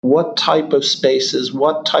what type of spaces,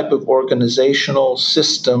 what type of organizational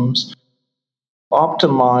systems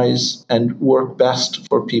optimize and work best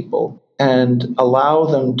for people and allow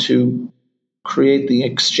them to create the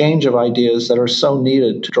exchange of ideas that are so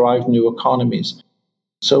needed to drive new economies.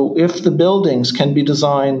 So if the buildings can be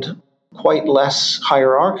designed quite less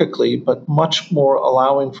hierarchically, but much more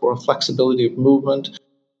allowing for flexibility of movement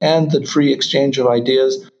and the free exchange of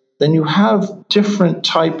ideas, then you have different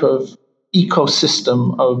type of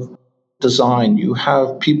ecosystem of design. You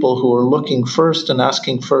have people who are looking first and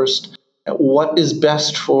asking first at what is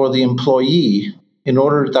best for the employee in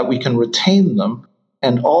order that we can retain them.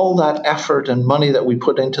 And all that effort and money that we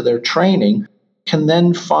put into their training can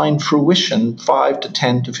then find fruition 5 to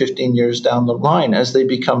 10 to 15 years down the line as they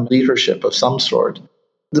become leadership of some sort.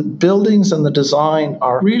 The buildings and the design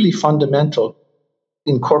are really fundamental.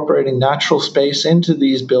 Incorporating natural space into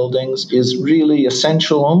these buildings is really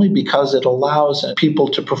essential only because it allows people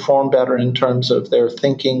to perform better in terms of their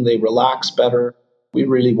thinking. They relax better. We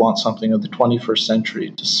really want something of the 21st century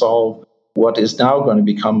to solve what is now going to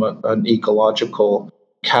become an ecological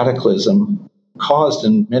cataclysm caused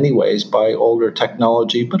in many ways by older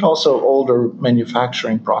technology, but also older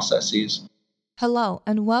manufacturing processes. Hello,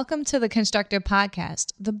 and welcome to the Constructor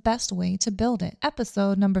Podcast, The Best Way to Build It,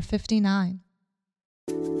 episode number 59.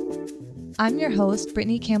 I'm your host,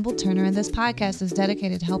 Brittany Campbell Turner, and this podcast is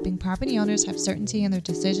dedicated to helping property owners have certainty in their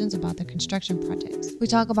decisions about their construction projects. We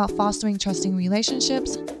talk about fostering trusting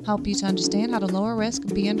relationships, help you to understand how to lower risk,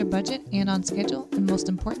 be under budget and on schedule, and most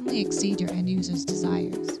importantly, exceed your end users'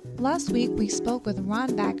 desires. Last week, we spoke with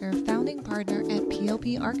Ron Backer, founding partner at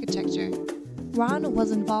PLP Architecture. Ron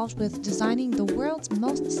was involved with designing the world's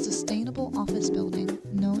most sustainable office building,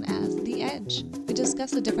 known as The Edge. We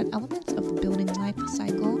discussed the different elements of the building life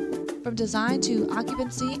cycle, from design to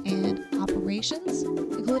occupancy and operations,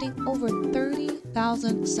 including over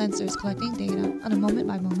 30,000 sensors collecting data on a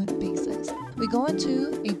moment-by-moment basis. We go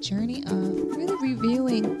into a journey of really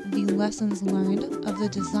reviewing the lessons learned of the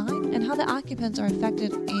design and how the occupants are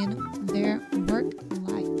affected in their work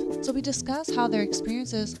life. So we discuss how their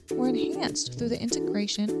experiences were enhanced through the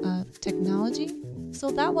integration of technology. So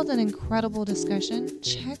that was an incredible discussion.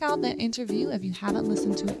 Check out that interview if you haven't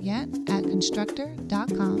listened to it yet at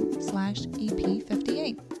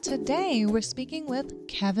constructor.com/EP58. Today, we're speaking with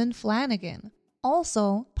Kevin Flanagan,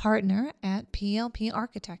 also partner at PLP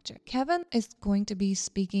Architecture. Kevin is going to be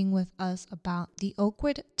speaking with us about the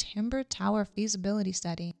Oakwood Timber Tower feasibility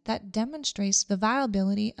study that demonstrates the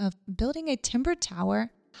viability of building a timber tower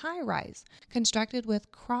high-rise constructed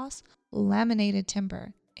with cross-laminated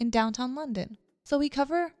timber in downtown London. So we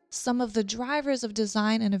cover some of the drivers of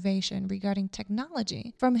design innovation regarding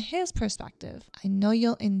technology from his perspective. I know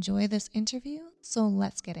you'll enjoy this interview, so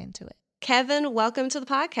let's get into it. Kevin, welcome to the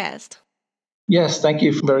podcast. Yes, thank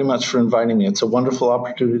you very much for inviting me. It's a wonderful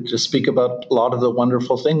opportunity to speak about a lot of the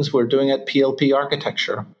wonderful things we're doing at PLP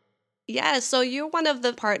Architecture. Yeah, so you're one of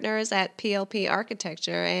the partners at PLP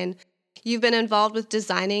Architecture, and you've been involved with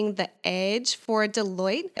designing the Edge for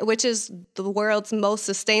Deloitte, which is the world's most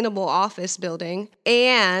sustainable office building.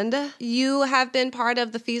 And you have been part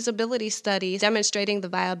of the feasibility study demonstrating the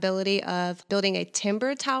viability of building a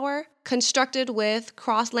timber tower constructed with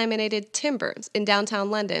cross-laminated timbers in downtown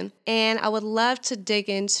London. And I would love to dig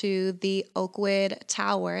into the Oakwood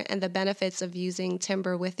Tower and the benefits of using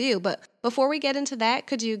timber with you. But before we get into that,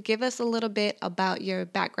 could you give us a little bit about your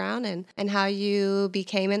background and how you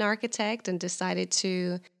became an architect and decided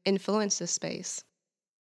to influence this space?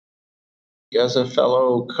 As a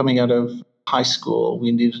fellow coming out of high school,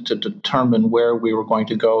 we needed to determine where we were going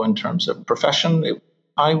to go in terms of profession.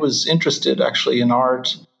 I was interested actually in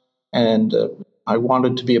art, and I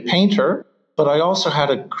wanted to be a painter, but I also had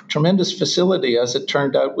a tremendous facility, as it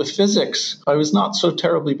turned out, with physics. I was not so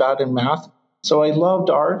terribly bad in math, so I loved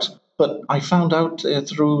art, but I found out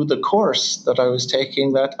through the course that I was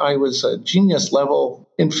taking that I was a genius level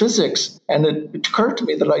in physics, and it occurred to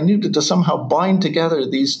me that I needed to somehow bind together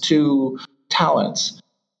these two talents.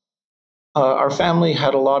 Our family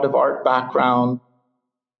had a lot of art background.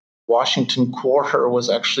 Washington Quarter was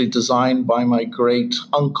actually designed by my great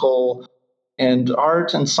uncle, and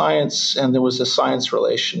art and science, and there was a science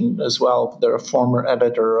relation as well. They're a former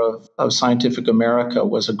editor of Scientific America,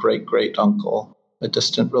 was a great uncle, a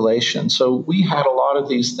distant relation. So we had a lot of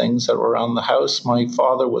these things that were around the house. My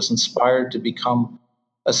father was inspired to become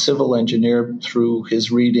a civil engineer through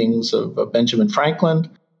his readings of Benjamin Franklin.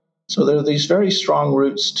 So there are these very strong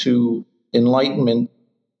roots to enlightenment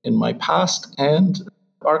in my past, and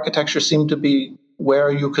architecture seemed to be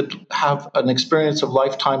where you could have an experience of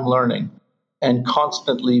lifetime learning and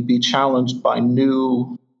constantly be challenged by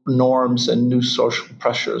new norms and new social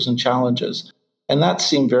pressures and challenges. And that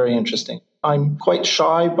seemed very interesting. I'm quite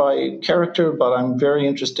shy by character, but I'm very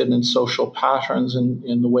interested in social patterns and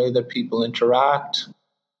in the way that people interact.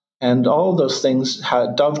 And all those things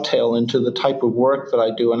dovetail into the type of work that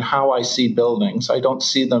I do and how I see buildings. I don't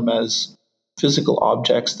see them as physical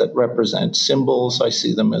objects that represent symbols. I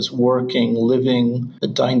see them as working, living,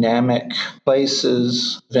 dynamic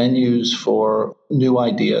places, venues for new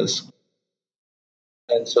ideas.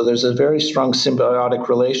 And so there's a very strong symbiotic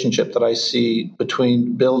relationship that I see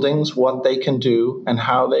between buildings, what they can do, and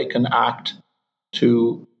how they can act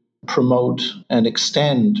to promote and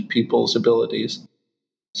extend people's abilities.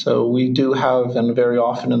 So we do have, and very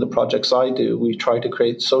often in the projects I do, we try to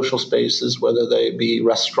create social spaces, whether they be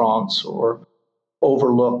restaurants or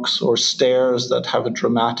overlooks or stairs that have a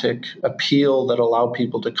dramatic appeal that allow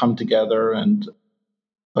people to come together and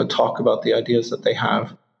talk about the ideas that they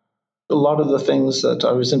have. A lot of the things that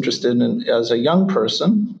I was interested in as a young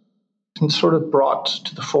person sort of brought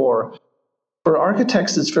to the fore. For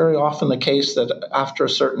architects, it's very often the case that after a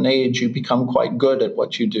certain age, you become quite good at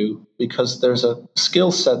what you do because there's a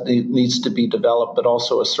skill set that needs to be developed, but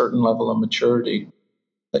also a certain level of maturity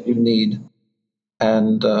that you need.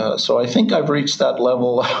 And so I think I've reached that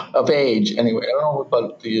level of age anyway. I don't know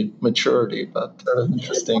about the maturity, but that's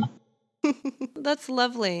interesting. That's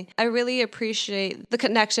lovely. I really appreciate the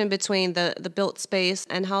connection between the built space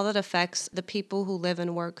and how that affects the people who live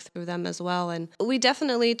and work through them as well. And we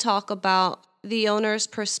definitely talk about the owner's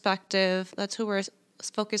perspective. That's who we're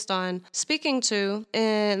focused on speaking to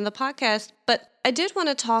in the podcast. But I did want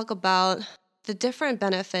to talk about the different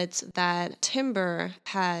benefits that timber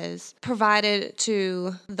has provided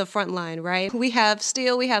to the front line, right? We have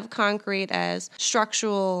steel, we have concrete as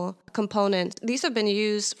structural components. These have been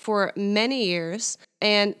used for many years,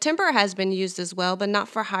 and timber has been used as well, but not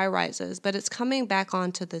for high rises, but it's coming back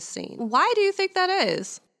onto the scene. Why do you think that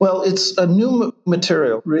is? Well, it's a new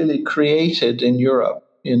material really created in Europe,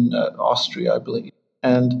 in Austria, I believe.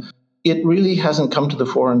 And it really hasn't come to the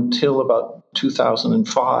fore until about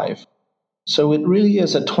 2005. So it really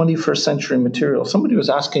is a 21st century material. Somebody was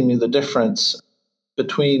asking me the difference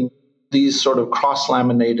between these sort of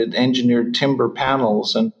cross-laminated engineered timber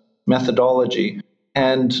panels and methodology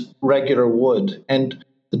and regular wood. And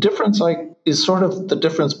the difference is sort of the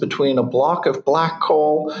difference between a block of black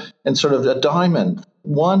coal and sort of a diamond.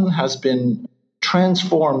 One has been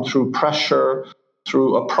transformed through pressure,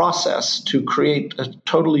 through a process to create a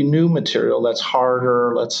totally new material that's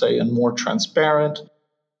harder, let's say, and more transparent.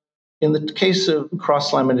 In the case of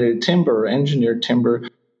cross-laminated timber, engineered timber,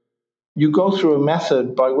 you go through a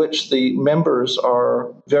method by which the members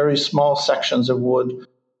are very small sections of wood,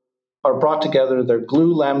 are brought together, they're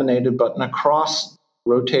glue laminated, but in a cross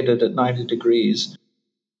rotated at 90 degrees.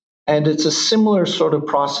 And it's a similar sort of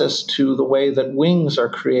process to the way that wings are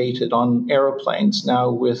created on aeroplanes now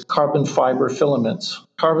with carbon fiber filaments.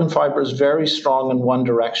 Carbon fiber is very strong in one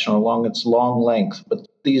direction along its long length, but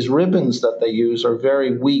these ribbons that they use are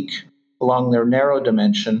very weak along their narrow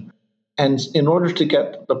dimension. And in order to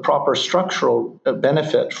get the proper structural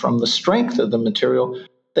benefit from the strength of the material,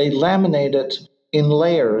 they laminate it in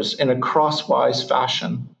layers in a crosswise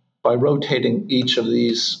fashion by rotating each of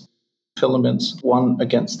these filaments one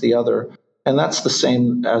against the other. And that's the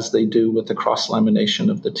same as they do with the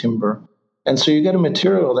cross-lamination of the timber. And so you get a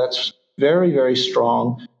material that's very, very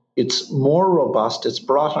strong. It's more robust. It's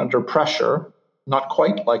brought under pressure, not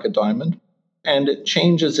quite like a diamond. And it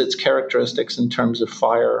changes its characteristics in terms of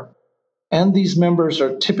fire. And these members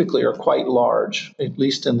are typically quite large, at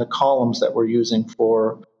least in the columns that we're using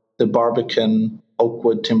for the Barbican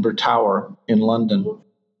Oakwood Timber Tower in London.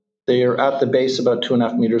 They are at the base about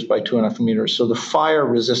 2.5 meters by 2.5 meters. So the fire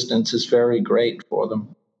resistance is very great for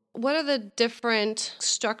them. What are the different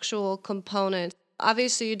structural components?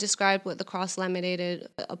 Obviously, you described what the cross-laminated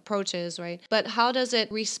approach is, right? But how does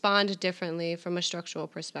it respond differently from a structural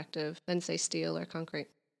perspective than, say, steel or concrete?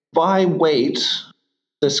 By weight,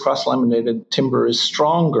 this cross-laminated timber is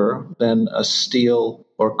stronger than a steel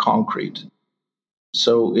or concrete.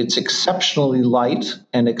 So it's exceptionally light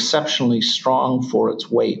and exceptionally strong for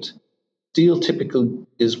its weight. Steel typically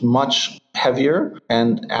is much heavier,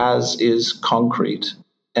 and as is concrete.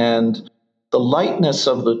 And the lightness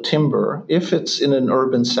of the timber, if it's in an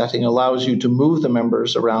urban setting, allows you to move the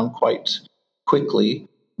members around quite quickly.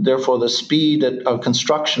 Therefore, the speed of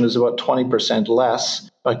construction is about 20% less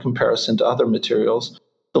by comparison to other materials.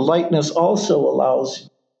 The lightness also allows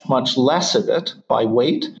much less of it by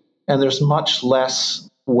weight, and there's much less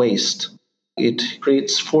waste. It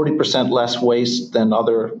creates 40% less waste than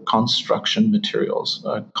other construction materials,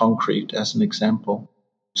 concrete as an example.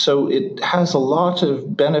 So it has a lot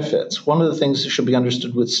of benefits. One of the things that should be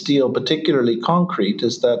understood with steel, particularly concrete,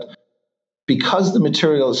 is that because the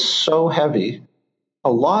material is so heavy,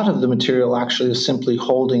 a lot of the material actually is simply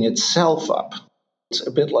holding itself up. It's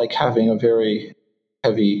a bit like having a very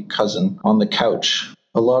heavy cousin on the couch.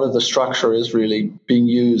 A lot of the structure is really being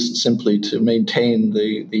used simply to maintain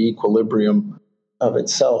the equilibrium of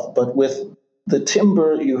itself. But with the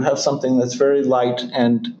timber, you have something that's very light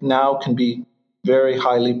and now can be very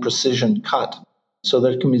highly precision cut. So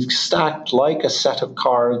that it can be stacked like a set of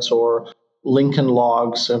cards or Lincoln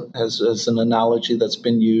logs as an analogy that's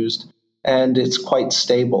been used. And it's quite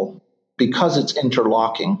stable because it's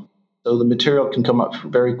interlocking. So the material can come up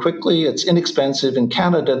very quickly. It's inexpensive. In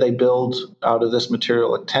Canada, they build out of this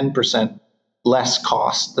material at 10% less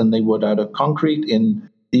cost than they would out of concrete. In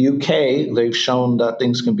the UK, they've shown that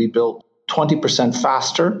things can be built 20%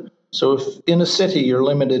 faster. So if in a city you're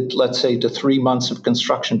limited, let's say, to 3 months of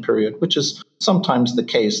construction period, which is sometimes the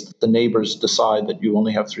case, the neighbors decide that you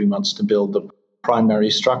only have 3 months to build the primary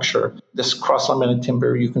structure. This cross-laminated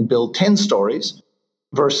timber, you can build 10 stories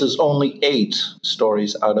versus only 8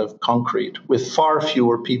 stories out of concrete with far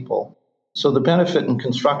fewer people. So the benefit in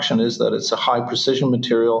construction is that it's a high precision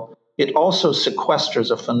material. It also sequesters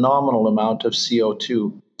a phenomenal amount of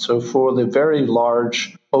CO2. So for the very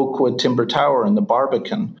large Oakwood Timber Tower in the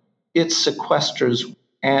Barbican, it sequesters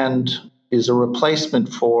and is a replacement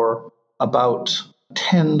for about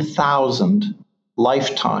 10,000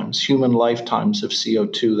 lifetimes, human lifetimes of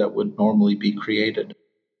CO2 that would normally be created.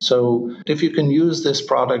 So if you can use this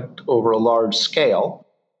product over a large scale,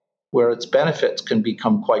 where its benefits can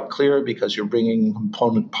become quite clear because you're bringing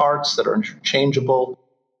component parts that are interchangeable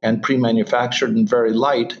and pre-manufactured and very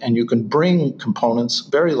light, and you can bring components,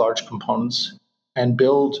 very large components, and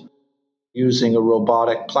build using a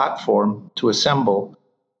robotic platform to assemble,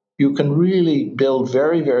 you can really build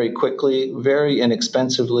very, very quickly, very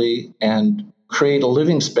inexpensively, and create a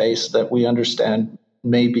living space that we understand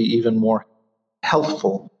may be even more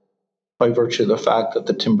healthful by virtue of the fact that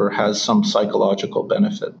the timber has some psychological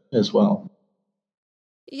benefit as well.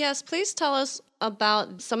 Yes, please tell us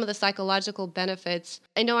about some of the psychological benefits.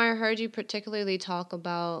 I know I heard you particularly talk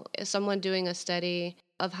about someone doing a study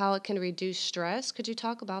of how it can reduce stress. Could you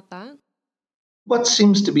talk about that? What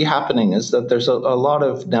seems to be happening is that there's a lot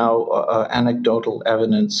of now anecdotal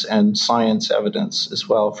evidence and science evidence as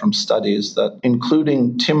well from studies that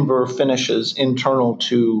including timber finishes internal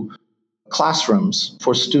to classrooms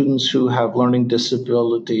for students who have learning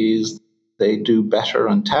disabilities, they do better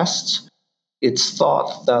on tests. It's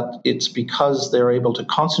thought that it's because they're able to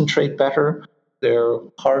concentrate better, their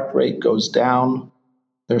heart rate goes down,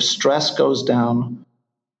 their stress goes down.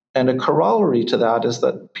 And a corollary to that is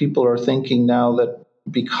that people are thinking now that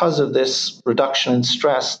because of this reduction in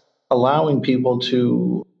stress, allowing people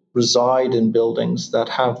to reside in buildings that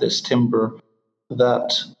have this timber,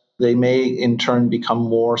 that they may in turn become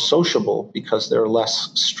more sociable because they're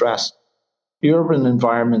less stressed. The urban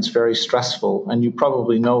environment's very stressful, and you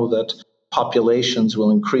probably know that populations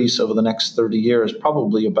will increase over the next 30 years,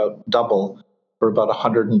 probably about double for about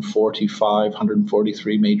 145,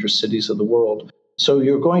 143 major cities of the world. So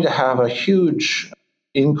you're going to have a huge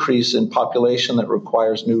increase in population that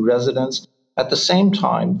requires new residents. At the same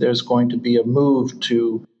time, there's going to be a move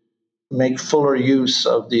to make fuller use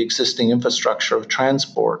of the existing infrastructure of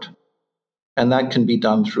transport. And that can be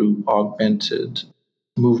done through augmented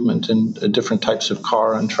movement and different types of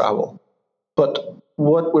car and travel. But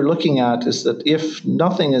what we're looking at is that if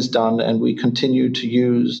nothing is done and we continue to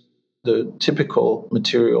use the typical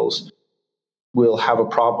materials, we'll have a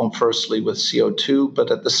problem firstly with CO2, but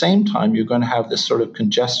at the same time, you're going to have this sort of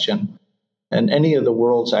congestion and any of the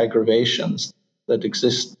world's aggravations that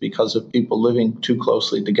exist because of people living too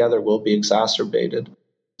closely together will be exacerbated.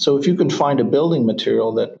 So if you can find a building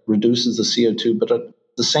material that reduces the CO2, but at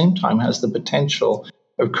the same time has the potential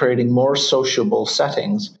of creating more sociable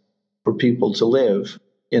settings for people to live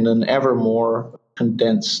in an ever more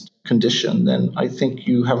condensed condition, then I think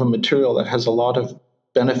you have a material that has a lot of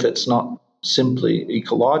benefits, not simply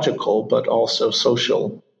ecological, but also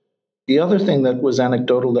social. The other thing that was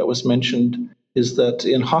anecdotal that was mentioned is that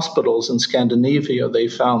in hospitals in Scandinavia, they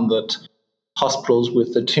found that hospitals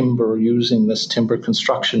with the timber, using this timber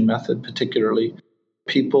construction method particularly,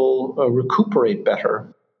 people recuperate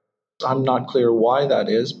better. I'm not clear why that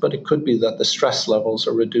is, but it could be that the stress levels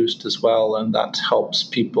are reduced as well, and that helps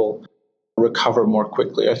people recover more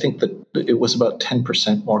quickly. I think that it was about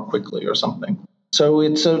 10% more quickly or something. So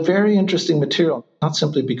it's a very interesting material, not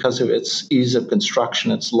simply because of its ease of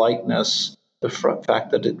construction, its lightness, the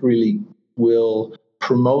fact that it really will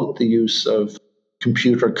promote the use of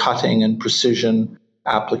computer cutting and precision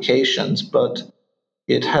applications, but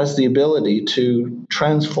it has the ability to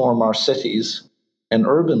transform our cities and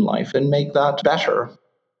urban life and make that better.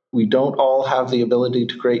 We don't all have the ability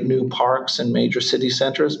to create new parks in major city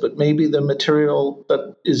centers, but maybe the material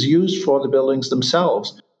that is used for the buildings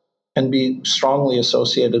themselves can be strongly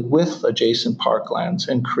associated with adjacent parklands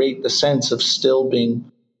and create the sense of still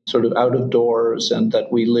being sort of out of doors and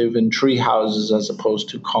that we live in tree houses as opposed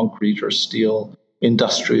to concrete or steel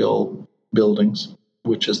industrial buildings,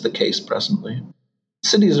 which is the case presently.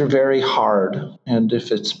 Cities are very hard, and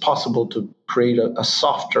if it's possible to create a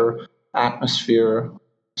softer atmosphere,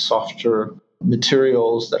 softer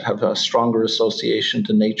materials that have a stronger association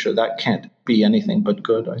to nature, that can't be anything but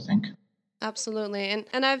good, I think. Absolutely.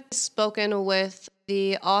 And I've spoken with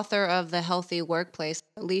the author of The Healthy Workplace,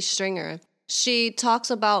 Lee Stringer. She talks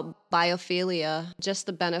about biophilia, just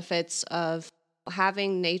the benefits of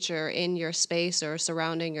having nature in your space or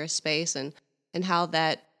surrounding your space, and how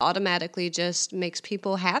that automatically just makes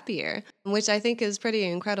people happier, which I think is pretty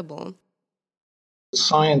incredible.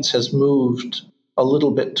 Science has moved a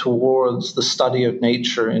little bit towards the study of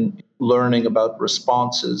nature and learning about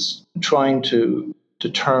responses, trying to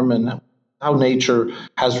determine how nature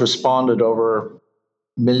has responded over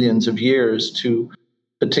millions of years to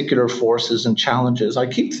particular forces and challenges. I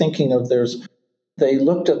keep thinking of they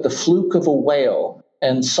looked at the fluke of a whale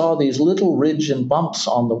and saw these little ridge and bumps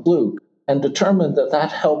on the fluke and determined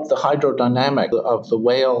that helped the hydrodynamic of the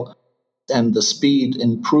whale, and the speed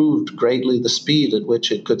improved greatly, the speed at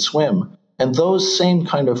which it could swim. And those same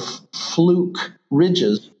kind of fluke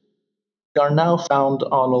ridges are now found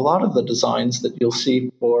on a lot of the designs that you'll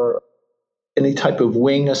see for any type of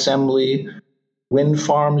wing assembly, wind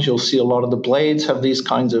farms. You'll see a lot of the blades have these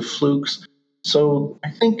kinds of flukes. So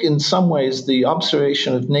I think in some ways the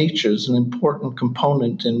observation of nature is an important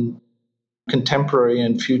component in contemporary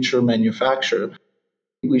and future manufacture.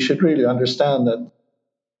 We should really understand that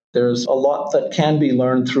there's a lot that can be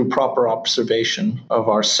learned through proper observation of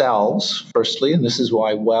ourselves, firstly, and this is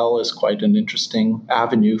why WELL is quite an interesting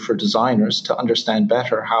avenue for designers to understand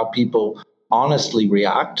better how people honestly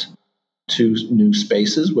react to new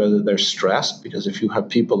spaces, whether they're stressed, because if you have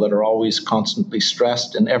people that are always constantly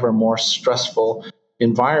stressed in ever more stressful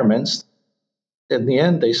environments, in the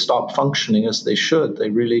end, they stop functioning as they should. They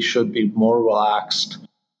really should be more relaxed.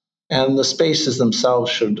 And the spaces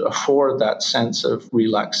themselves should afford that sense of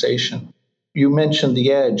relaxation. You mentioned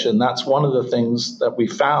the edge, and that's one of the things that we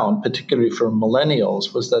found, particularly for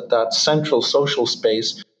millennials, was that central social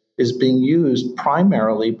space is being used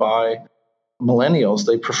primarily by millennials.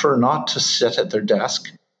 They prefer not to sit at their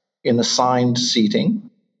desk in assigned seating,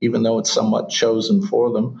 even though it's somewhat chosen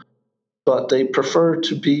for them. But they prefer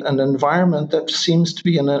to be an environment that seems to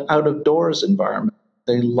be an out-of-doors environment.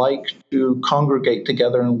 They like to congregate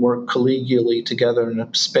together and work collegially together in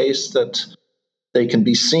a space that they can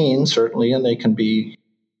be seen, certainly, and they can be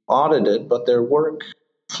audited, but their work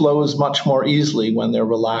flows much more easily when they're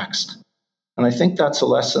relaxed. And I think that's a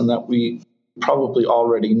lesson that we probably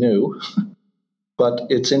already knew, but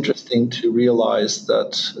it's interesting to realize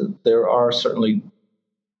that there are certainly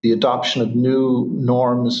the adoption of new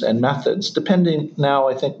norms and methods, depending now,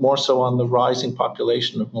 I think, more so on the rising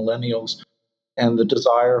population of millennials and the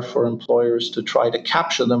desire for employers to try to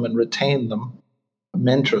capture them and retain them,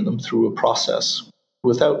 mentor them through a process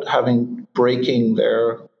without breaking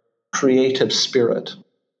their creative spirit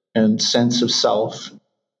and sense of self,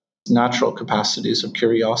 natural capacities of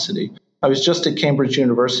curiosity. I was just at Cambridge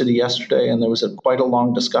University yesterday, and there was quite a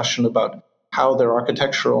long discussion about how their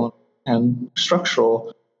architectural and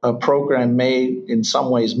structural program may in some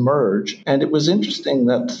ways merge. And it was interesting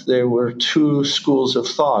that there were two schools of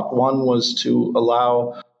thought. One was to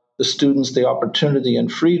allow the students the opportunity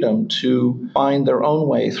and freedom to find their own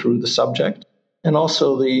way through the subject, and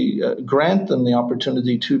also grant them the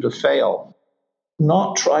opportunity to fail,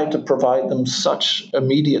 not try to provide them such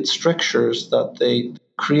immediate strictures that the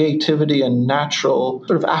creativity and natural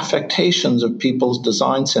sort of affectations of people's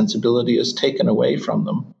design sensibility is taken away from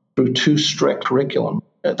them through too strict curriculum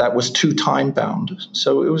that was too time-bound.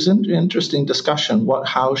 So it was an interesting discussion.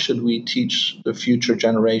 How should we teach the future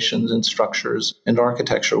generations in structures and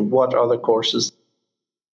architecture? What are the courses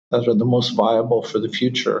that are the most viable for the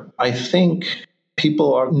future? I think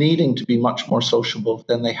people are needing to be much more sociable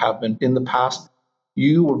than they have been in the past.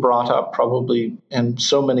 You were brought up probably, and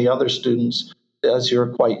so many other students, as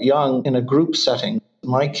you're quite young, in a group setting.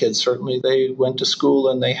 My kids, certainly, they went to school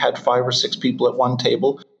and they had 5 or 6 people at one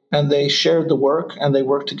table, and they shared the work and they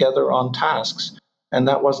worked together on tasks. And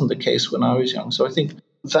that wasn't the case when I was young. So I think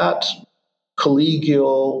that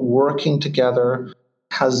collegial working together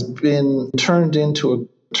has been turned into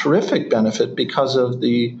terrific benefit because of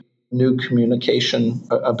the new communication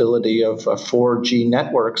ability of 4G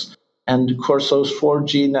networks. And of course, those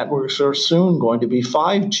 4G networks are soon going to be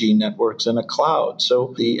 5G networks in a cloud.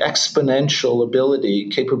 So the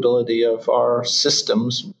exponential capability of our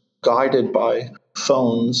systems, guided by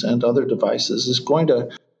phones and other devices, is going to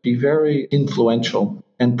be very influential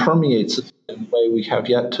and permeates in a way we have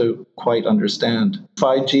yet to quite understand.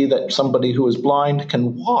 5G, that somebody who is blind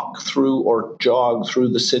can walk through or jog through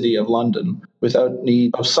the city of London without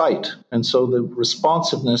need of sight. And so the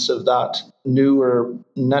responsiveness of that newer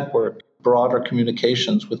network, broader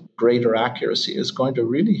communications with greater accuracy, is going to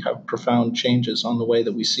really have profound changes on the way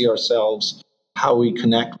that we see ourselves, how we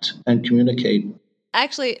connect and communicate.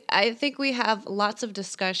 Actually, I think we have lots of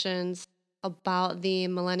discussions about the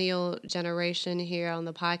millennial generation here on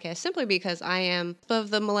the podcast, simply because I am of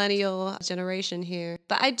the millennial generation here.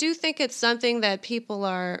 But I do think it's something that people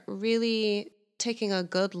are really taking a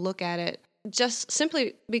good look at it, just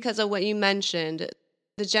simply because of what you mentioned.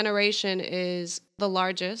 The generation is the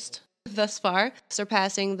largest thus far,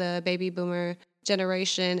 surpassing the baby boomer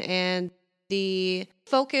generation, and the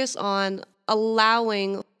focus on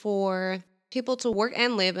allowing for people to work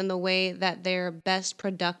and live in the way that they're best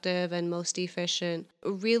productive and most efficient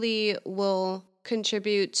really will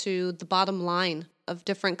contribute to the bottom line of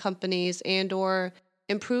different companies and or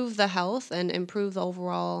improve the health and improve the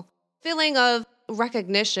overall feeling of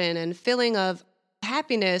recognition and feeling of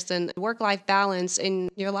happiness and work-life balance in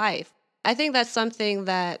your life. I think that's something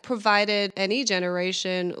that, provided any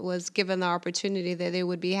generation was given the opportunity, that they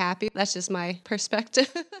would be happy. That's just my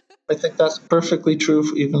perspective. I think that's perfectly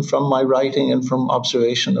true, even from my writing and from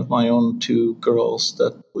observation of my own two girls,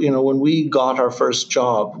 that, when we got our first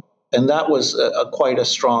job, and that was quite a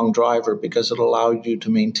strong driver because it allowed you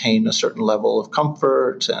to maintain a certain level of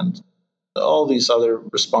comfort and all these other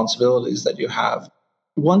responsibilities that you have.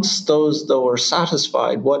 Once those, though, are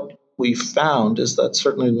satisfied, what we found is that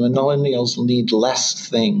certainly millennials need less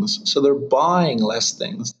things. So they're buying less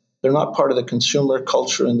things. They're not part of the consumer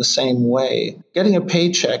culture in the same way. Getting a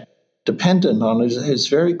paycheck dependent on it is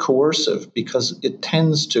very coercive because it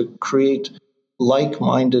tends to create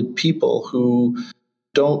like-minded people who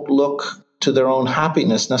don't look to their own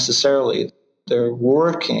happiness necessarily. They're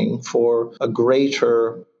working for a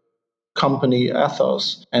greater company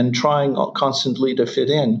ethos and trying constantly to fit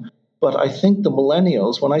in. But I think the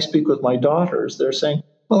millennials, when I speak with my daughters, they're saying,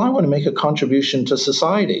 well, I want to make a contribution to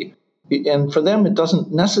society. And for them, it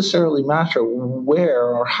doesn't necessarily matter where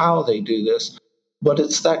or how they do this, but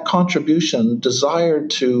it's that contribution, desire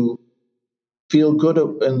to feel good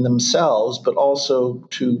in themselves, but also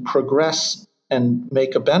to progress and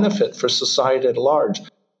make a benefit for society at large,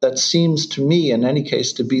 that seems to me, in any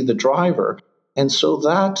case, to be the driver. And so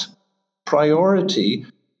that priority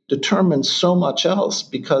determines so much else,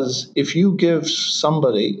 because if you give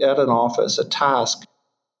somebody at an office a task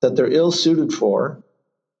that they're ill-suited for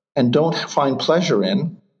and don't find pleasure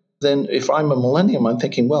in, then if I'm a millennium, I'm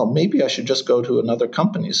thinking, well, maybe I should just go to another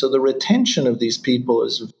company. So the retention of these people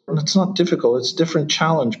it's not difficult, it's a different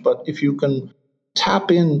challenge, but if you can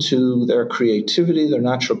tap into their creativity, their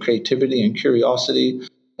natural creativity and curiosity,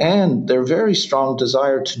 and their very strong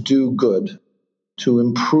desire to do good, to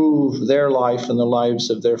improve their life and the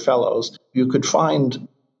lives of their fellows, you could find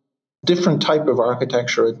a different type of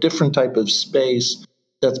architecture, a different type of space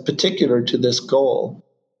that's particular to this goal.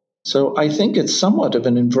 So I think it's somewhat of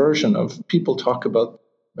an inversion of, people talk about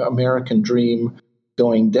American dream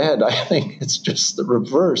going dead. I think it's just the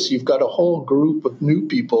reverse. You've got a whole group of new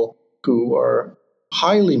people who are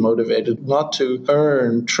highly motivated not to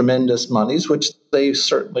earn tremendous monies, which they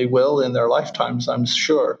certainly will in their lifetimes, I'm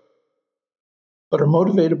sure, but are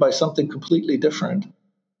motivated by something completely different.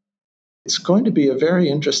 It's going to be a very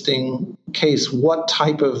interesting case, what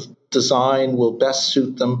type of design will best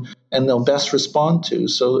suit them and they'll best respond to.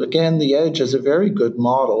 So again, the Edge is a very good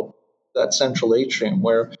model, that central atrium,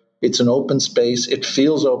 where it's an open space, it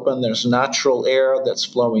feels open, there's natural air that's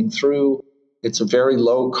flowing through, it's a very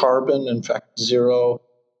low carbon, in fact, zero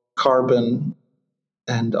carbon,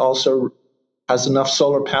 and also has enough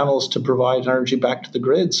solar panels to provide energy back to the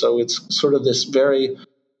grid. So it's sort of this very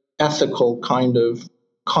ethical kind of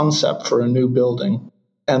concept for a new building.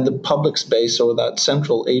 And the public space, or that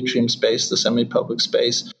central atrium space, the semi-public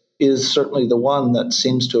space, is certainly the one that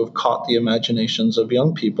seems to have caught the imaginations of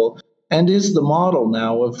young people and is the model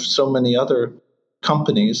now of so many other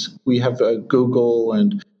companies. We have Google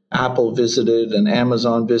and Apple visited and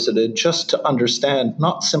Amazon visited, just to understand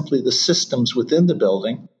not simply the systems within the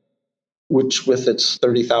building, which with its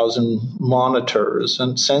 30,000 monitors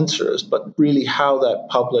and sensors, but really how that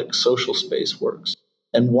public social space works.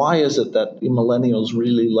 And why is it that millennials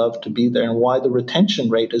really love to be there, and why the retention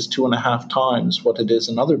rate is 2.5 times what it is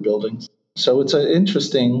in other buildings? So it's an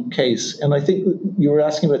interesting case. And I think you were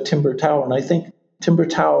asking about Timber Tower, and I think Timber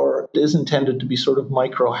Tower is intended to be sort of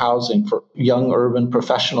micro-housing for young urban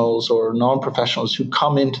professionals or non-professionals who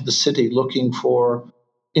come into the city looking for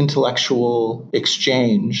intellectual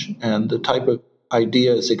exchange and the type of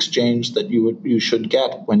ideas exchange that you should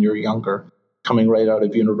get when you're younger, coming right out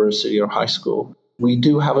of university or high school. We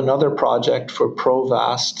do have another project for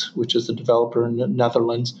Provast, which is the developer in the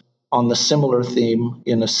Netherlands, on the similar theme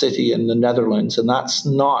in a city in the Netherlands, and that's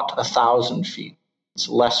not 1,000 feet. It's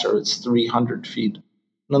lesser, it's 300 feet.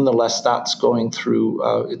 Nonetheless, that's going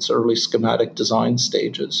through its early schematic design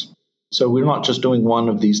stages. So we're not just doing one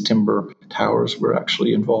of these timber towers, we're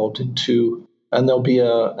actually involved in two. And there'll be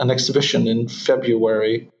an exhibition in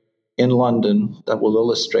February in London that will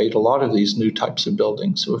illustrate a lot of these new types of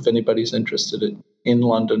buildings. So if anybody's interested in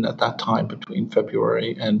London at that time, between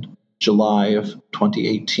February and July of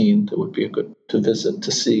 2018, that would be a good to visit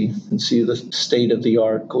to see the state of the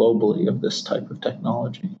art globally of this type of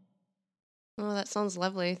technology. Oh, that sounds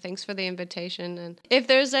lovely. Thanks for the invitation. And if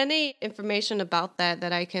there's any information about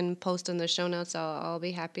that I can post in the show notes, I'll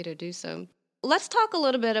be happy to do so. Let's talk a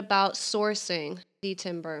little bit about sourcing the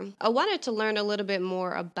timber. I wanted to learn a little bit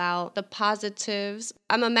more about the positives.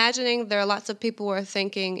 I'm imagining there are lots of people who are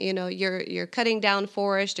thinking, you're cutting down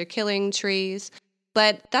forest, you're killing trees,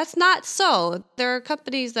 but that's not so. There are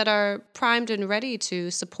companies that are primed and ready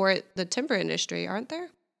to support the timber industry, aren't there?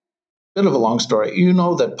 Bit of a long story. You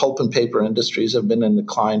know that pulp and paper industries have been in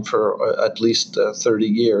decline for at least 30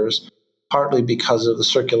 years. Partly because of the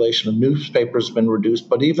circulation of newspapers has been reduced,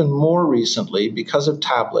 but even more recently because of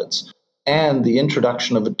tablets and the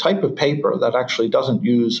introduction of a type of paper that actually doesn't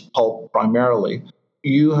use pulp primarily,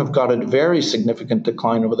 you have got a very significant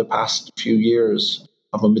decline over the past few years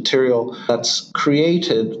of a material that's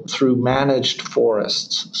created through managed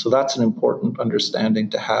forests. So that's an important understanding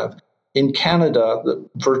to have. In Canada,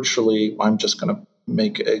 virtually, I'm just going to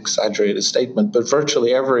make an exaggerated statement, but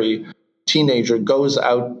virtually every teenager goes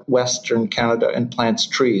out Western Canada and plants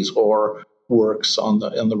trees or works on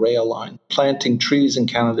the rail line. Planting trees in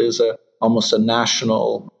Canada is almost a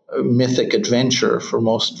national mythic adventure for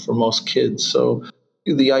most kids. So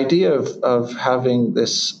the idea of having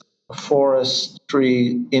this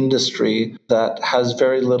forestry industry that has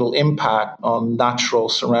very little impact on natural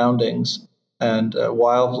surroundings and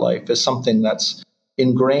wildlife is something that's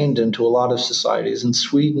ingrained into a lot of societies. In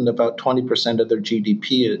Sweden, about 20% of their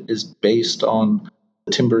GDP is based on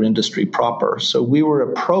the timber industry proper. So we were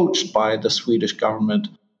approached by the Swedish government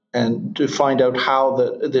and to find out how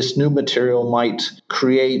this new material might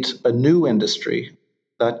create a new industry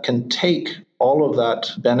that can take all of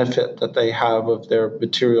that benefit that they have of their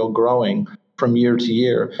material growing from year to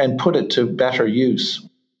year and put it to better use.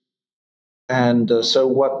 And so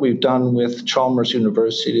what we've done with Chalmers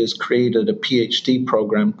University is created a PhD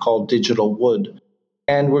program called Digital Wood.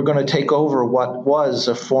 And we're going to take over what was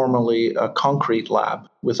formerly a concrete lab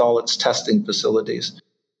with all its testing facilities.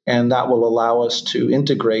 And that will allow us to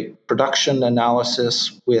integrate production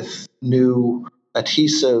analysis with new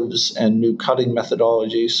adhesives and new cutting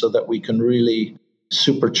methodologies so that we can really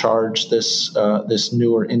supercharge this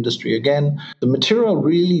newer industry. Again, the material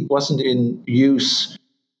really wasn't in use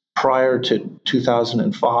prior to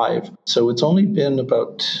 2005. So it's only been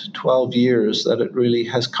about 12 years that it really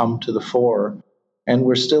has come to the fore. And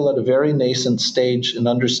we're still at a very nascent stage in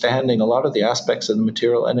understanding a lot of the aspects of the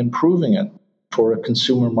material and improving it for a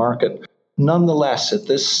consumer market. Nonetheless, at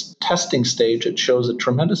this testing stage, it shows a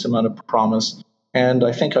tremendous amount of promise. And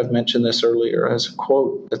I think I've mentioned this earlier as a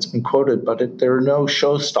quote that's been quoted, but there are no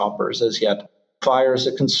showstoppers as yet. Fire is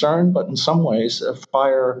a concern, but in some ways, a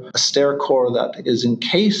stair core that is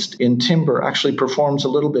encased in timber actually performs a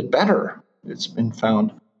little bit better, it's been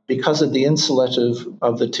found. Because of the insulative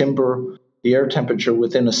of the timber, the air temperature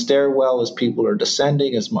within a stairwell as people are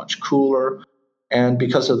descending is much cooler. And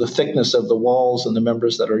because of the thickness of the walls and the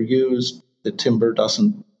members that are used, the timber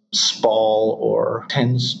doesn't spall or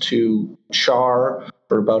tends to char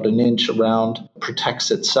for about an inch around, protects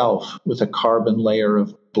itself with a carbon layer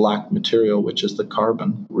of black material, which is the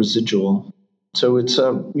carbon residual. So it's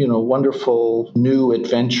a wonderful new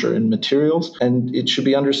adventure in materials. And it should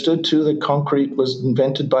be understood, too, that concrete was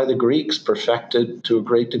invented by the Greeks, perfected to a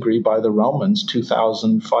great degree by the Romans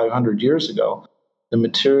 2,500 years ago. The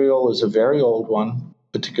material is a very old one,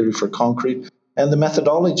 particularly for concrete. And the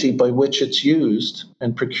methodology by which it's used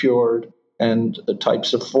and procured and the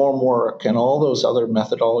types of formwork and all those other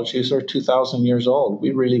methodologies are 2,000 years old.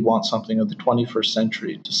 We really want something of the 21st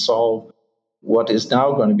century to solve what is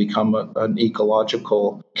now going to become an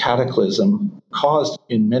ecological cataclysm caused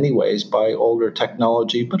in many ways by older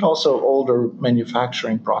technology, but also older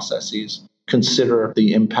manufacturing processes. Consider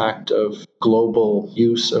the impact of global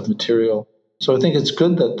use of material. So I think it's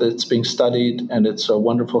good that it's being studied, and it's a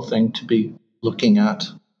wonderful thing to be looking at.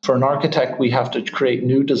 For an architect, we have to create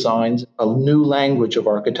new designs, a new language of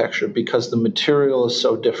architecture, because the material is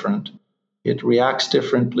so different. It reacts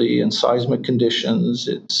differently in seismic conditions.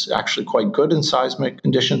 It's actually quite good in seismic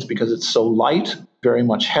conditions because it's so light. Very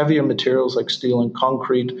much heavier materials like steel and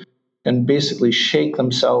concrete can basically shake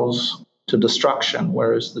themselves to destruction,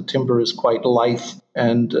 whereas the timber is quite lithe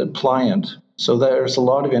and pliant. So there's a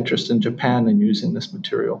lot of interest in Japan in using this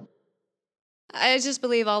material. I just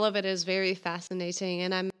believe all of it is very fascinating,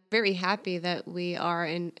 and I'm very happy that we are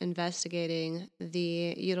investigating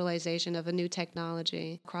the utilization of a new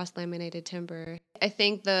technology, cross-laminated timber. I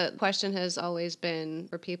think the question has always been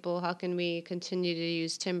for people, how can we continue to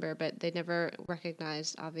use timber? But they never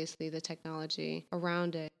recognized, obviously, the technology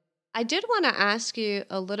around it. I did want to ask you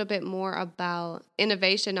a little bit more about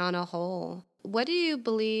innovation on a whole. What do you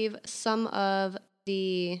believe some of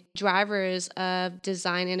the drivers of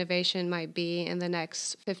design innovation might be in the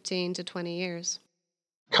next 15 to 20 years?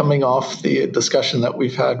 Coming off the discussion that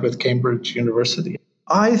we've had with Cambridge University,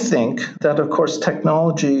 I think that, of course,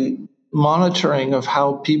 technology monitoring of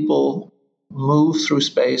how people move through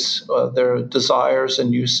space, their desires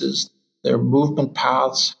and uses, their movement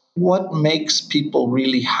paths, what makes people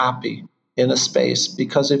really happy in a space?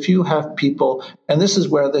 Because if you have people, and this is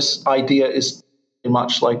where this idea is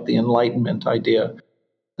much like the Enlightenment idea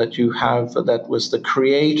that you have, that was the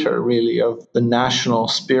creator really of the national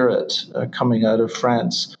spirit coming out of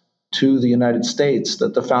France to the United States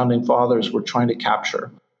that the founding fathers were trying to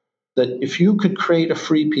capture. That if you could create a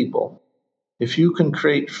free people, if you can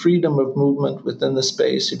create freedom of movement within the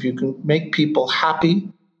space, if you can make people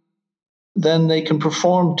happy, then they can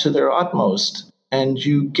perform to their utmost. And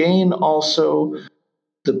you gain also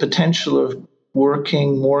the potential of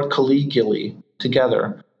working more collegially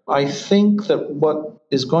together. I think that what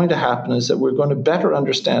is going to happen is that we're going to better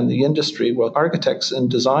understand the industry. Well, architects and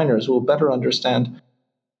designers will better understand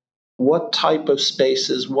what type of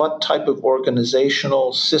spaces, what type of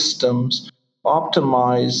organizational systems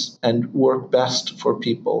optimize and work best for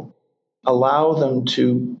people, allow them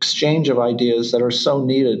to exchange of ideas that are so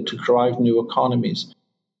needed to drive new economies.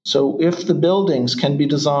 So if the buildings can be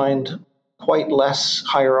designed quite less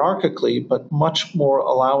hierarchically, but much more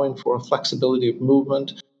allowing for flexibility of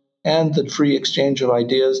movement and the free exchange of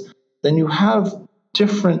ideas, then you have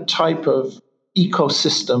different type of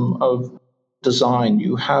ecosystem of design.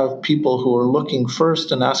 You have people who are looking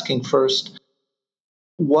first and asking first,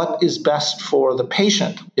 what is best for the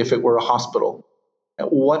patient if it were a hospital?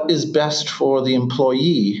 What is best for the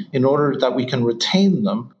employee in order that we can retain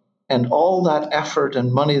them? And all that effort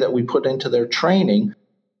and money that we put into their training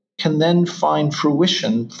can then find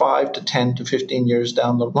fruition 5 to 10 to 15 years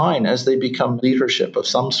down the line as they become leadership of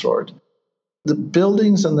some sort. The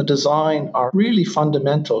buildings and the design are really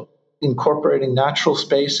fundamental. Incorporating natural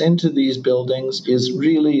space into these buildings is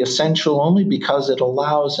really essential only because it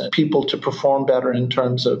allows people to perform better in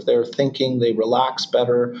terms of their thinking. They relax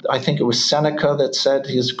better. I think it was Seneca that said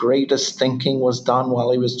his greatest thinking was done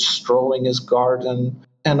while he was strolling his garden.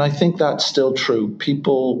 And I think that's still true.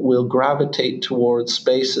 People will gravitate towards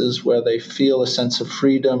spaces where they feel a sense of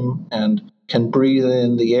freedom and can breathe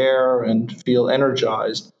in the air and feel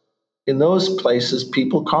energized. In those places,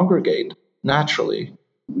 people congregate naturally.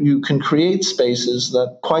 You can create spaces that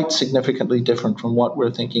are quite significantly different from what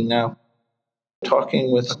we're thinking now.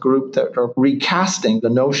 Talking with a group that are recasting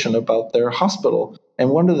the notion about their hospital.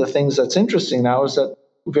 And one of the things that's interesting now is that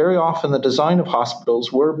very often the design of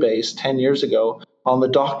hospitals were based 10 years ago on the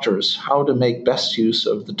doctors, how to make best use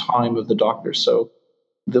of the time of the doctors. So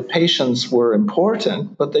the patients were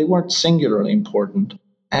important, but they weren't singularly important.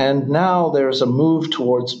 And now there's a move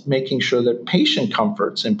towards making sure that patient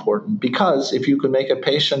comfort's important, because if you can make a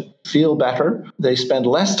patient feel better, they spend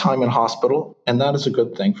less time in hospital, and that is a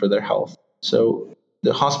good thing for their health. So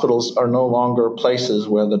the hospitals are no longer places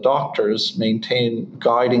where the doctors maintain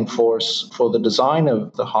guiding force for the design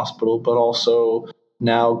of the hospital, but also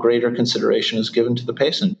now greater consideration is given to the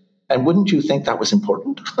patient. And wouldn't you think that was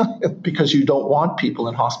important? Because you don't want people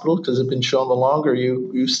in hospital, because it's been shown the longer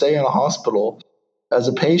you stay in a hospital as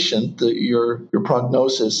a patient, your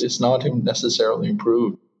prognosis is not necessarily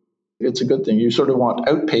improved. It's a good thing. You sort of want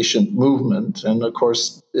outpatient movement. And of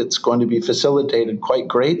course, it's going to be facilitated quite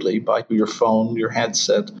greatly by your phone, your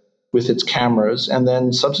headset, with its cameras, and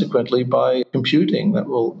then subsequently by computing that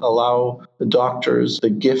will allow the doctors the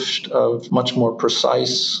gift of much more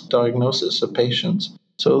precise diagnosis of patients.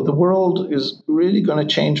 So the world is really going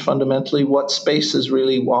to change fundamentally. What spaces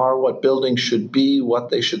really are, what buildings should be, what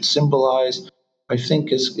they should symbolize, I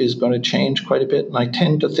think is going to change quite a bit. And I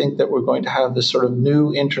tend to think that we're going to have this sort of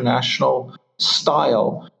new international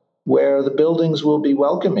style where the buildings will be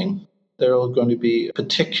welcoming. They're going to be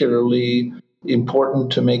particularly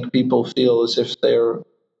important to make people feel as if they're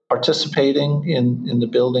participating in the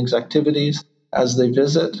building's activities as they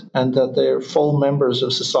visit, and that they're full members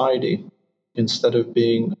of society instead of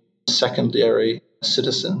being secondary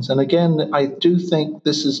citizens. And again, I do think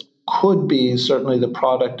this could be certainly the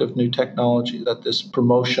product of new technology, that this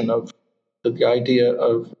promotion of the idea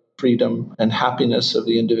of freedom and happiness of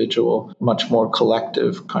the individual, much more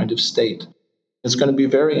collective kind of state. It's going to be a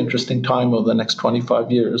very interesting time over the next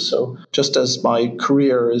 25 years. So just as my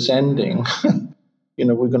career is ending,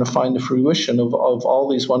 we're going to find the fruition of all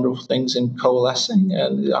these wonderful things in coalescing.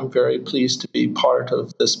 And I'm very pleased to be part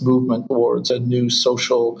of this movement towards a new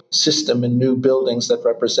social system and new buildings that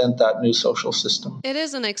represent that new social system. It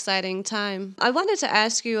is an exciting time. I wanted to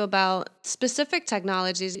ask you about specific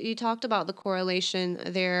technologies. You talked about the correlation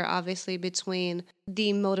there, obviously, between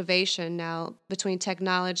the motivation now between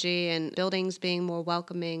technology and buildings being more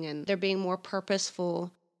welcoming and they're being more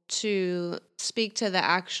purposeful to speak to the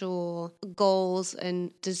actual goals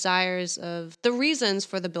and desires of the reasons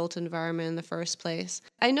for the built environment in the first place.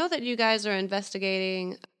 I know that you guys are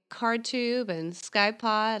investigating CardTube and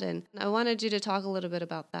SkyPod, and I wanted you to talk a little bit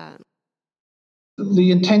about that.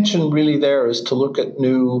 The intention really there is to look at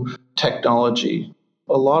new technology.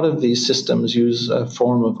 A lot of these systems use a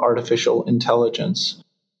form of artificial intelligence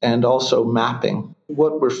and also mapping.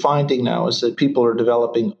 What we're finding now is that people are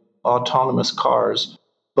developing autonomous cars.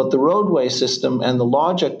 But the roadway system and the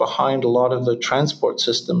logic behind a lot of the transport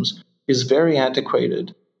systems is very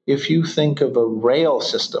antiquated. If you think of a rail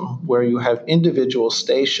system where you have individual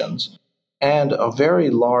stations and a very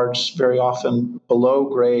large, very often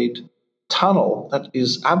below-grade tunnel that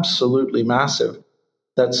is absolutely massive,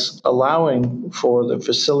 that's allowing for the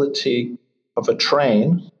facility of a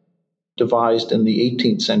train devised in the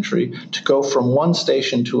 18th century to go from one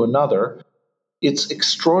station to another, it's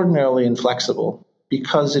extraordinarily inflexible,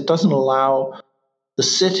 because it doesn't allow the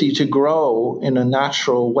city to grow in a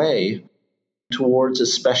natural way towards a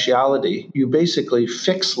speciality. You basically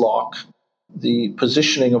fix lock the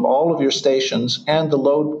positioning of all of your stations and the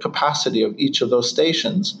load capacity of each of those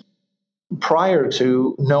stations prior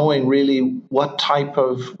to knowing really what type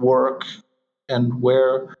of work and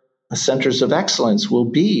where the centers of excellence will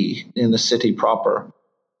be in the city proper.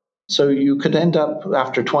 So you could end up,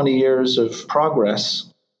 after 20 years of progress,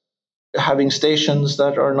 having stations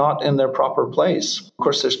that are not in their proper place. Of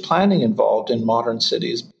course, there's planning involved in modern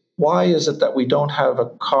cities. Why is it that we don't have a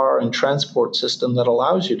car and transport system that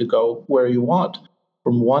allows you to go where you want,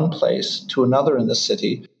 from one place to another in the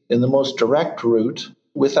city, in the most direct route,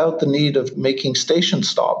 without the need of making station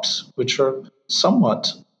stops, which are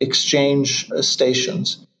somewhat exchange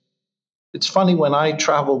stations? It's funny, when I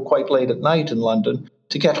travel quite late at night in London,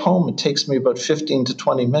 to get home, it takes me about 15 to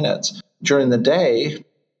 20 minutes. During the day,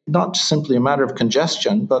 not simply a matter of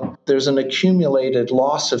congestion, but there's an accumulated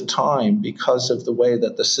loss of time because of the way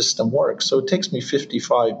that the system works. So it takes me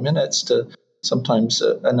 55 minutes to sometimes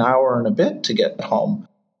an hour and a bit to get home.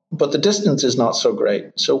 But the distance is not so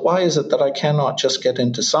great. So why is it that I cannot just get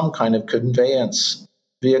into some kind of conveyance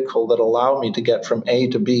vehicle that allow me to get from A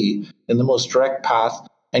to B in the most direct path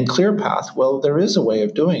and clear path? Well, there is a way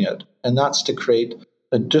of doing it, and that's to create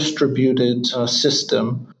a distributed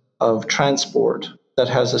system of transport that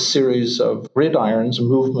has a series of gridirons,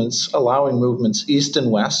 movements, allowing movements east and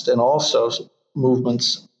west, and also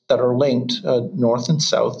movements that are linked north and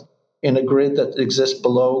south in a grid that exists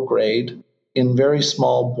below grade in very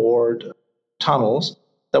small bored tunnels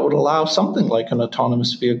that would allow something like an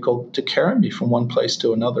autonomous vehicle to carry me from one place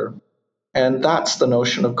to another. And that's the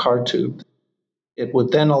notion of CardTube. It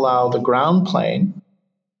would then allow the ground plane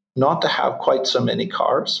not to have quite so many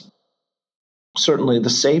cars. Certainly the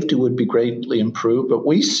safety would be greatly improved, but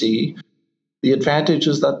we see the advantage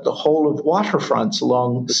is that the whole of waterfronts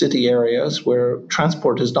along the city areas where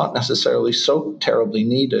transport is not necessarily so terribly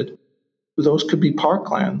needed, those could be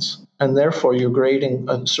parklands. And therefore you're creating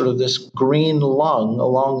a sort of this green lung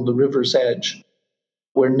along the river's edge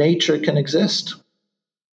where nature can exist.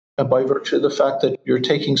 And by virtue of the fact that you're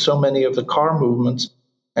taking so many of the car movements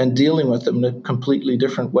and dealing with them in a completely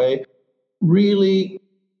different way, really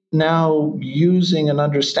now using and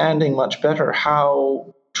understanding much better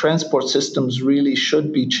how transport systems really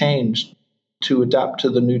should be changed to adapt to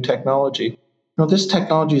the new technology. This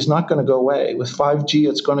technology is not going to go away. With 5G,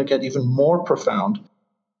 it's going to get even more profound.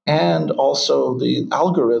 And also the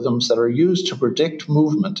algorithms that are used to predict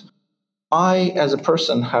movement. I, as a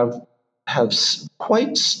person, have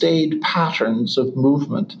quite staid patterns of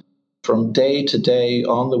movement from day to day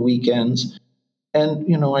on the weekends. And,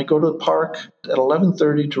 I go to the park at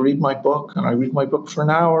 11:30 to read my book, and I read my book for an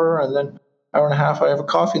hour, and then hour and a half I have a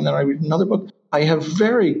coffee, and then I read another book. I have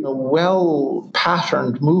very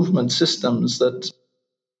well-patterned movement systems that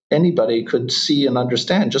anybody could see and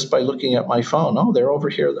understand just by looking at my phone. Oh, they're over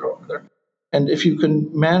here, they're over there. And if you can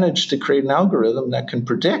manage to create an algorithm that can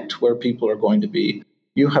predict where people are going to be,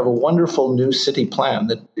 you have a wonderful new city plan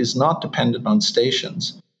that is not dependent on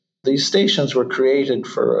stations. These stations were created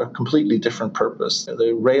for a completely different purpose.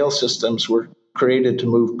 The rail systems were created to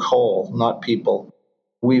move coal, not people.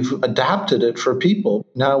 We've adapted it for people.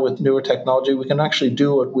 Now with newer technology, we can actually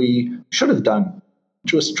do what we should have done,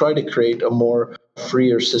 which was try to create a more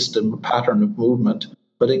freer system, a pattern of movement.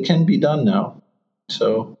 But it can be done now.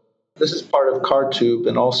 So this is part of CarTube,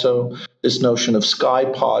 and also this notion of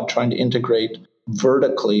SkyPod, trying to integrate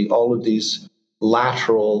vertically all of these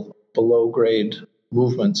lateral, below-grade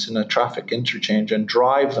movements in a traffic interchange and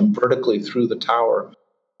drive them vertically through the tower.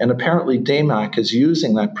 And apparently DAMAC is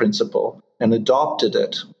using that principle and adopted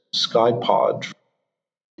it. SkyPod,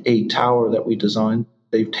 a tower that we designed,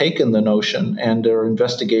 they've taken the notion and they're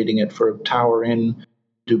investigating it for a tower in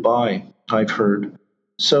Dubai, I've heard.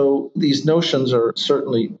 So these notions are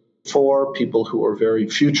certainly for people who are very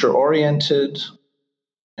future-oriented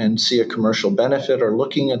and see a commercial benefit, are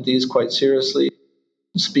looking at these quite seriously.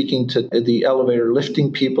 Speaking to the elevator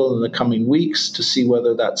lifting people in the coming weeks to see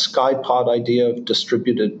whether that SkyPod idea of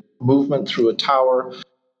distributed movement through a tower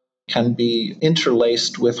can be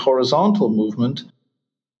interlaced with horizontal movement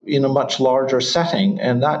in a much larger setting.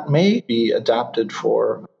 And that may be adapted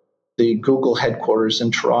for the Google headquarters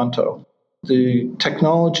in Toronto. The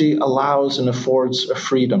technology allows and affords a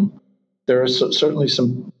freedom. There are certainly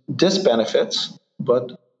some disbenefits,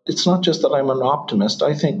 but it's not just that I'm an optimist.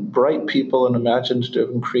 I think bright people and imaginative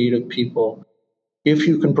and creative people, if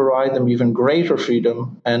you can provide them even greater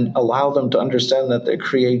freedom and allow them to understand that their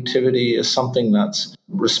creativity is something that's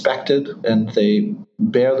respected and they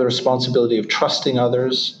bear the responsibility of trusting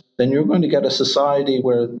others, then you're going to get a society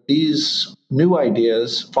where these new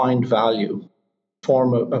ideas find value,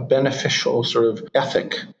 form a beneficial sort of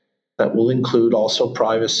ethic that will include also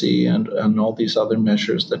privacy and all these other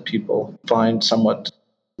measures that people find somewhat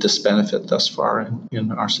disbenefit thus far in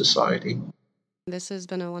our society. This has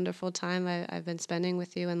been a wonderful time I've been spending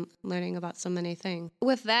with you and learning about so many things.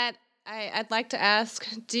 With that, I'd like to ask,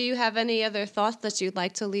 do you have any other thoughts that you'd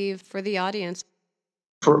like to leave for the audience?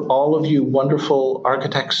 For all of you wonderful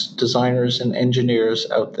architects, designers, and engineers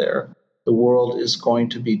out there, the world is going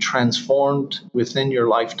to be transformed within your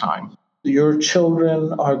lifetime. Your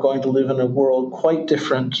children are going to live in a world quite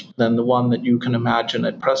different than the one that you can imagine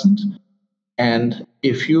at present. And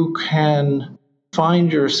if you can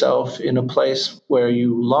find yourself in a place where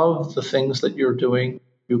you love the things that you're doing,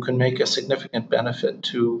 you can make a significant benefit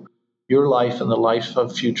to your life and the life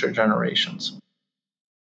of future generations.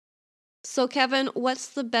 So, Kevin, what's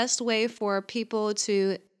the best way for people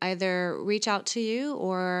to either reach out to you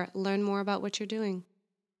or learn more about what you're doing?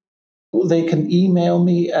 Well, they can email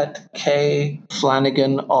me at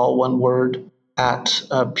kflanagan, all one word, at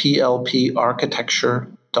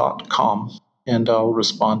plparchitecture.com. And I'll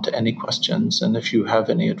respond to any questions. And if you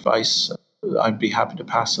have any advice, I'd be happy to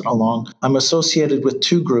pass it along. I'm associated with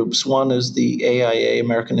two groups. One is the AIA,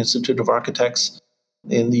 American Institute of Architects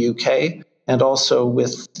in the UK, and also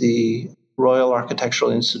with the Royal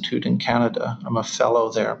Architectural Institute in Canada. I'm a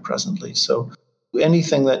fellow there presently. So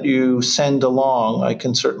anything that you send along, I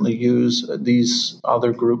can certainly use these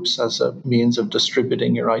other groups as a means of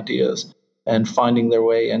distributing your ideas and finding their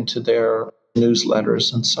way into their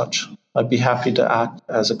newsletters and such. I'd be happy to act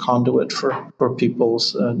as a conduit for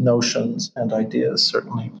people's notions and ideas,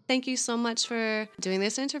 certainly. Thank you so much for doing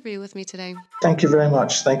this interview with me today. Thank you very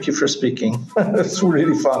much. Thank you for speaking. It's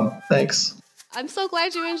really fun. Thanks. I'm so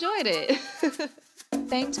glad you enjoyed it.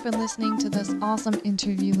 Thanks for listening to this awesome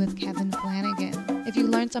interview with Kevin Flanagan. If you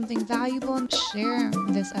learned something valuable, share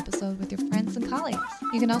this episode with your friends and colleagues.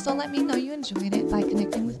 You can also let me know you enjoyed it by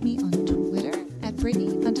connecting with me on Twitter at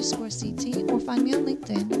Brittany_CT or find me on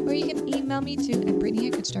LinkedIn, or you can email me to at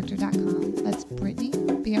Brittany@constructor.com. That's Brittany,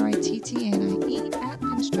 BRITTANIE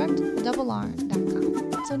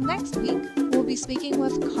 @construct.com. So next week, we'll be speaking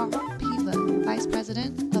with Carl Piva, Vice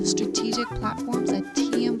President of Strategic Platforms at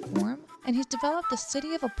TM Forum, and he's developed the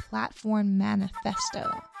City of a Platform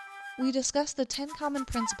Manifesto. we discuss the 10 common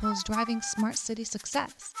principles driving smart city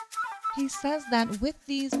success. He says that with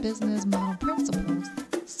these business model principles,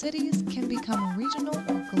 cities can become regional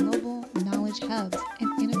or global knowledge hubs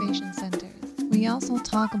and innovation centers. We also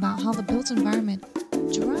talk about how the built environment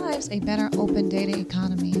drives a better open data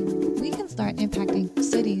economy. We can start impacting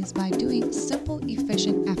cities by doing simple,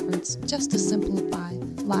 efficient efforts just to simplify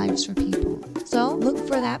lives for people. So look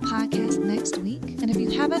for that podcast next week. And if you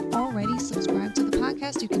haven't already subscribed to the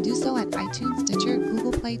podcast, you can do so at iTunes, Stitcher,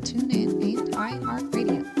 Google Play, TuneIn, and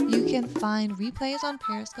iHeartRadio. You can find replays on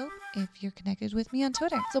Periscope if you're connected with me on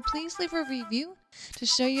Twitter. So please leave a review to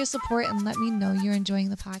show your support and let me know you're enjoying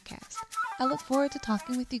the podcast. I look forward to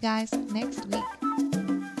talking with you guys next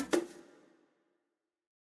week.